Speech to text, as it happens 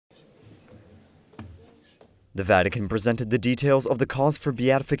The Vatican presented the details of the cause for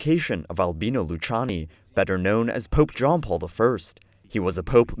beatification of Albino Luciani, better known as Pope John Paul I. He was a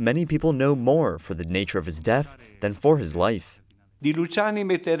pope many people know more for the nature of his death than for his life. Of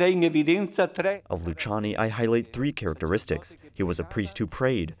Luciani, I highlight three characteristics. He was a priest who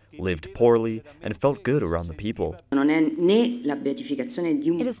prayed, lived poorly, and felt good around the people. It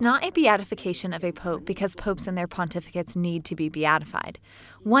is not a beatification of a pope because popes and their pontificates need to be beatified.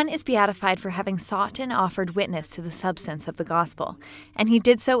 One is beatified for having sought and offered witness to the substance of the gospel, and he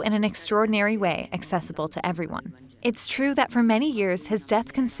did so in an extraordinary way accessible to everyone. It's true that for many years his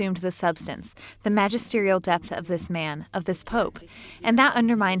death consumed the substance, the magisterial depth of this man, of this pope, and that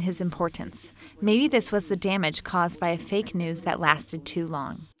undermined his importance. Maybe this was the damage caused by a fake news that lasted too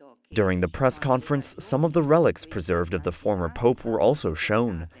long. During the press conference, some of the relics preserved of the former pope were also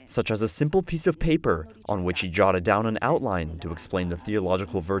shown, such as a simple piece of paper on which he jotted down an outline to explain the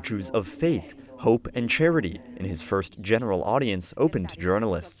theological virtues of faith, hope, and charity in his first general audience open to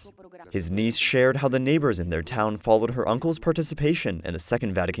journalists. His niece shared how the neighbors in their town followed her uncle's participation in the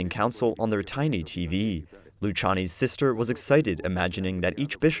Second Vatican Council on their tiny TV. Luciani's sister was excited, imagining that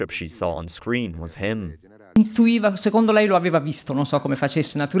each bishop she saw on screen was him. Secondo lei lo aveva visto, non so come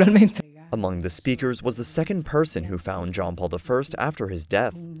facesse naturalmente. Among the speakers was the second person who found John Paul I after his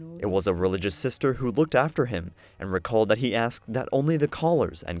death. It was a religious sister who looked after him and recalled that he asked that only the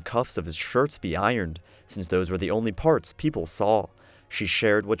collars and cuffs of his shirts be ironed, since those were the only parts people saw. She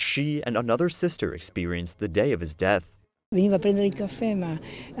shared what she and another sister experienced the day of his death. He would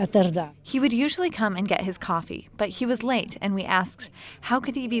usually come and get his coffee, but he was late, and we asked, how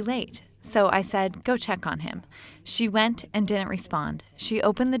could he be late? So I said, go check on him. She went and didn't respond. She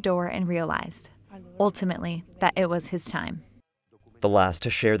opened the door and realized, ultimately, that it was his time. The last to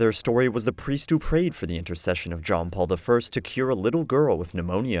share their story was the priest who prayed for the intercession of John Paul I to cure a little girl with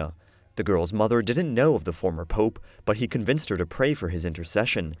pneumonia. The girl's mother didn't know of the former pope, but he convinced her to pray for his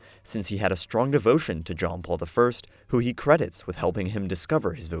intercession, since he had a strong devotion to John Paul I, who he credits with helping him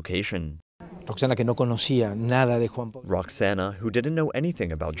discover his vocation. Roxana, who didn't know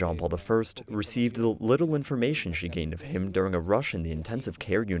anything about John Paul I, received the little information she gained of him during a rush in the intensive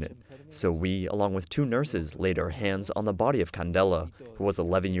care unit. So we, along with two nurses, laid our hands on the body of Candela, who was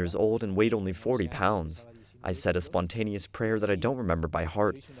 11 years old and weighed only 40 pounds. I said a spontaneous prayer that I don't remember by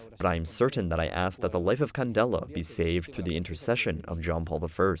heart, but I am certain that I asked that the life of Candela be saved through the intercession of John Paul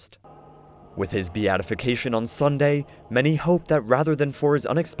I. With his beatification on Sunday, many hope that rather than for his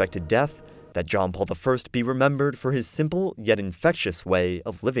unexpected death, that John Paul I be remembered for his simple yet infectious way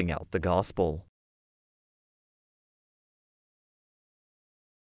of living out the gospel.